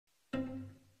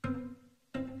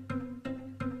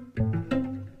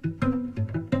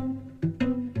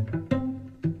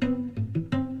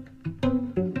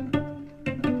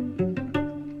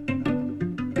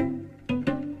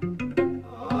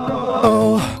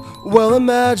Well,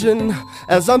 imagine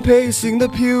as I'm pacing the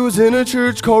pews in a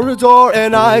church corridor,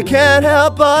 and I can't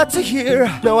help but to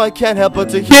hear, no, I can't help but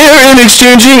to hear an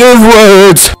exchanging of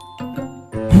words.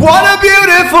 What a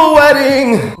beautiful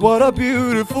wedding! What a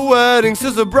beautiful wedding,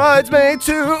 says the bridesmaid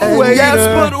to a waiter.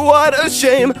 Yes, but what a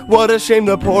shame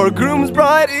the poor groom's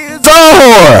bride is a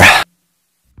whore.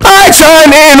 I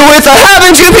chime in with a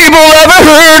haven't you people ever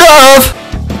heard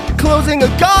of closing a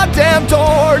goddamn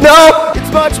door? No,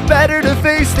 it's much better to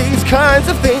face these kinds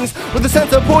of things with a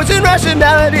sense of poison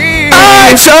rationality.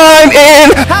 I chime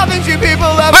in, haven't you people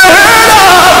ever heard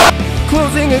of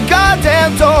closing a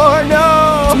goddamn door?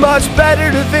 No, it's much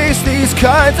better to face these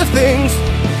kinds of things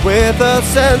with a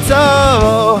sense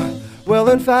of, well,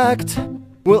 in fact,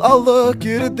 well, I'll look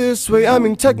at it this way. I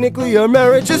mean, technically our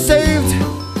marriage is saved.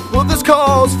 Well, this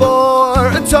calls for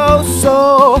a toast,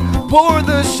 so pour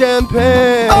the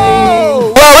champagne.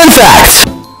 Oh, well, in fact,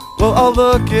 well, I'll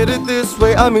look at it this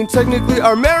way. I mean, technically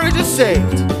our marriage is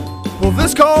saved. Well,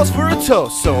 this calls for a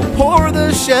toast, so pour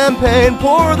the champagne,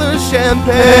 pour the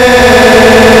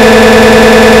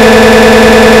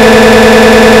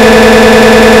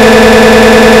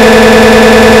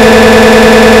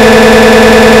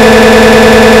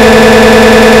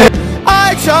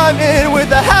I chime in with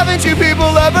the haven't you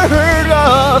people ever heard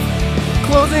of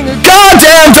closing a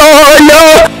goddamn door?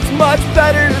 No, it's much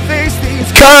better to face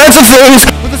these kinds of things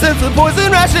with a sense of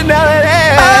poison rationality.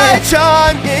 I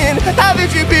chime in,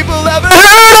 haven't you people ever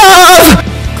heard of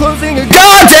closing a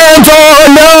goddamn door?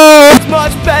 No, it's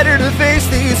much better to face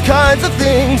these kinds of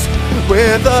things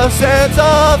with a sense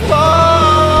of poison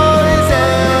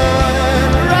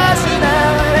rationality.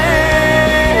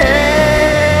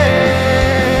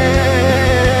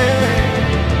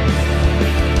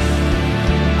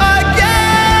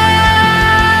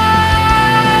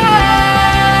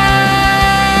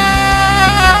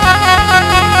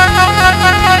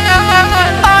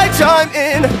 Chime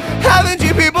in, haven't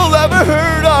you people ever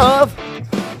heard of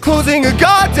closing a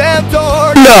goddamn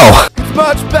door? No, it's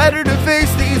much better to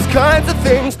face these kinds of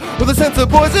things with a sense of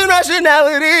poison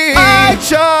rationality. I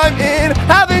chime in,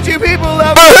 haven't you people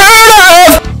ever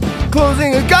heard of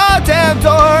closing a goddamn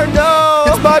door? No,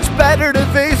 it's much better to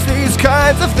face these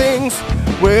kinds of things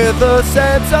with a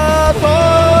sense of poison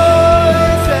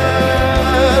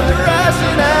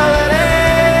rationality.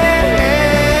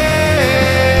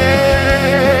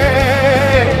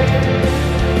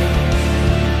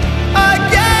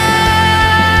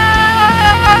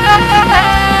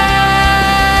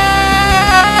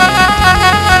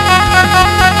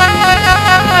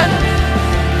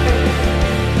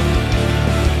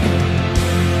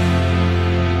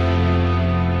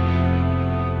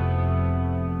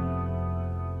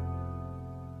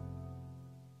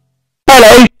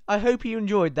 Hello! I hope you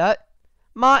enjoyed that.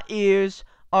 My ears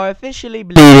are officially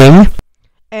bleeding,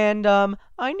 and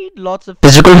I need lots of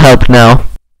physical help now.